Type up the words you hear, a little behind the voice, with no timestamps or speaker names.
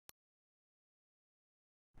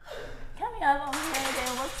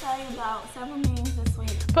several meetings this week.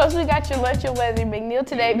 Plus, we got your lunch and weather. McNiel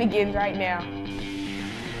Today begins right now.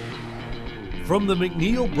 From the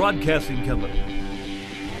McNiel Broadcasting Company,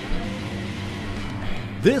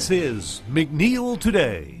 this is McNiel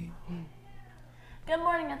Today. Good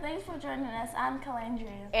morning and thanks for joining us. I'm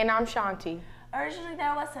Calandria. And I'm Shanti. Originally,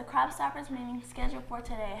 there was a Crime Stoppers meeting scheduled for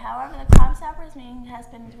today. However, the Crime Stoppers meeting has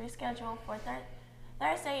been rescheduled for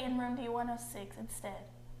Thursday in room D106 instead.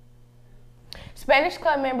 Spanish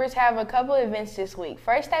Club members have a couple events this week.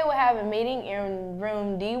 First, they will have a meeting in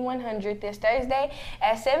room D100 this Thursday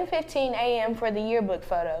at 7:15 a.m. for the yearbook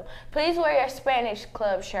photo. Please wear your Spanish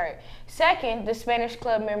Club shirt. Second, the Spanish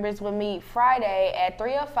Club members will meet Friday at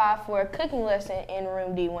 3:05 for a cooking lesson in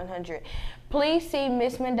room D100. Please see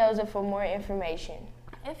Ms. Mendoza for more information.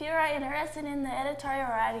 If you are interested in the editorial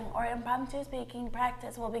writing or impromptu speaking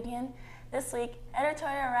practice will begin this week.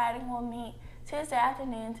 Editorial writing will meet Tuesday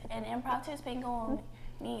afternoons and impromptu speaking will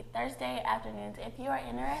meet Thursday afternoons. If you are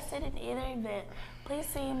interested in either event, please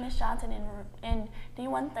see Ms. Johnson in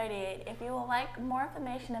D138. If you would like more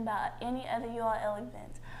information about any other ULL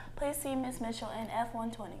events, please see Ms. Mitchell in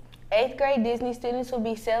F120. 8th grade Disney students will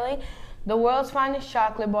be selling the world's finest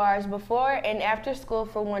chocolate bars before and after school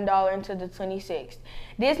for $1 until the 26th.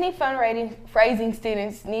 Disney fundraising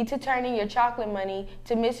students need to turn in your chocolate money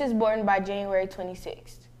to Mrs. Borton by January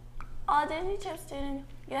 26th. All Disney Chip students,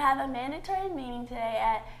 you have a mandatory meeting today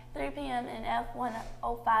at 3 p.m. in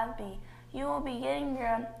F105B. You will be getting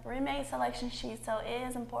your roommate selection sheet, so it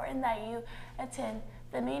is important that you attend.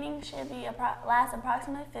 The meeting should last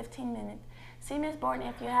approximately 15 minutes. See Ms. Borton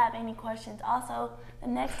if you have any questions. Also, the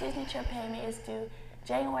next Disney Trip payment is due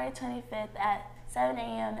January 25th at 7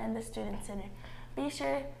 a.m. in the Student Center. Be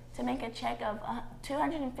sure to make a check of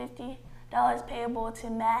 $250 payable to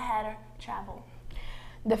Mad Hatter Travel.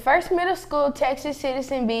 The first middle school Texas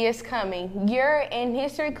Citizen Bee is coming. You're in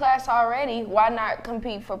history class already. Why not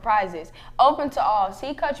compete for prizes? Open to all.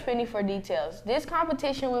 See Coach Penny for details. This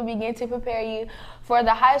competition will begin to prepare you for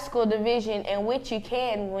the high school division in which you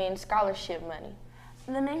can win scholarship money.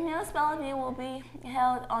 The McNiel Spelling Bee will be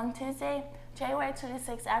held on Tuesday, January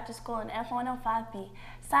 26th after school in F105B.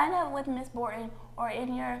 Sign up with Ms. Borton or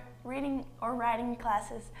in your reading or writing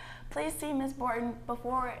classes. Please see Ms. Borton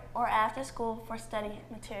before or after school for study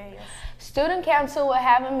materials. Student Council will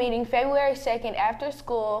have a meeting February 2nd after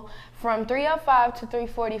school from 3:05 to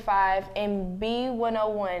 3:45 in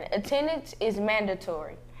B101. Attendance is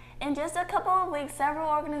mandatory. In just a couple of weeks, several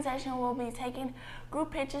organizations will be taking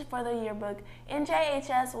group pictures for the yearbook.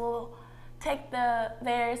 NJHS will take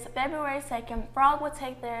theirs February 2nd. Frog will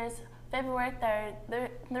take theirs February 3rd. The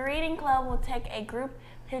Reading Club will take a group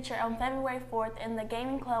picture on February 4th, and the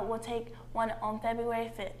Gaming Club will take one on February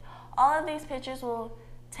 5th. All of these pictures will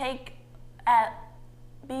take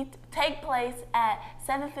place at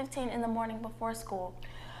 7:15 in the morning before school.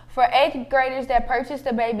 For 8th graders that purchased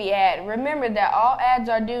a baby ad, remember that all ads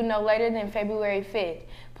are due no later than February 5th.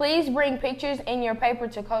 Please bring pictures in your paper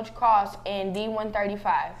to Coach Cross in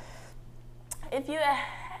D135. If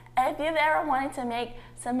you've ever wanted to make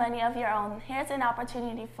some money of your own, here's an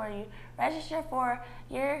opportunity for you. Register for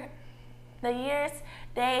the Year's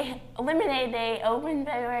Day Lemonade Day open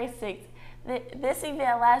February 6th. This event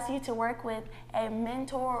allows you to work with a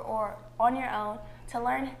mentor or on your own to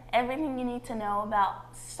learn everything you need to know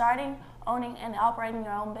about starting, owning, and operating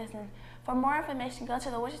your own business. For more information, go to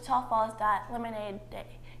the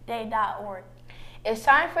wichitafalls.lemonadeday.org. It's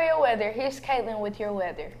time for your weather. Here's Caitlin with your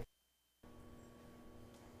weather.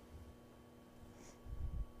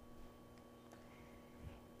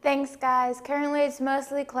 Thanks, guys. Currently, it's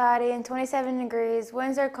mostly cloudy and 27 degrees.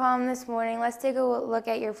 Winds are calm this morning. Let's take a look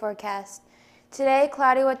at your forecast. Today,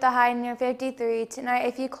 cloudy with a high near 53. Tonight,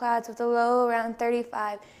 a few clouds with a low around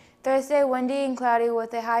 35. Thursday, windy and cloudy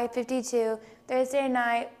with a high of 52. Thursday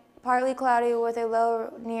night, partly cloudy with a low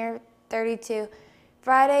near 32.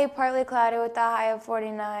 Friday, partly cloudy with a high of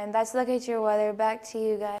 49. That's a look at your weather. Back to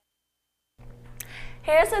you guys.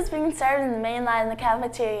 Here's what's being served in the main line in the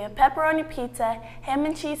cafeteria: pepperoni pizza, ham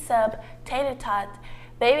and cheese sub, tater tots,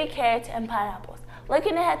 baby carrots, and pineapples.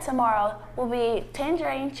 Looking ahead tomorrow will be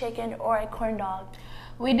tangerine chicken or a corn dog.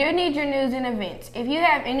 We do need your news and events. If you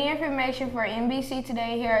have any information for NBC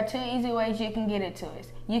Today, here are 2 easy ways you can get it to us.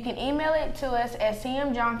 You can email it to us at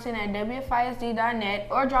cmjohnson@wfisd.net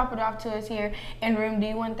or drop it off to us here in room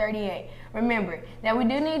D138. Remember that we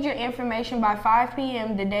do need your information by 5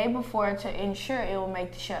 p.m. the day before to ensure it will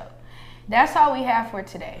make the show. That's all we have for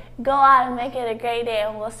today. Go out and make it a great day,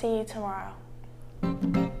 and we'll see you tomorrow.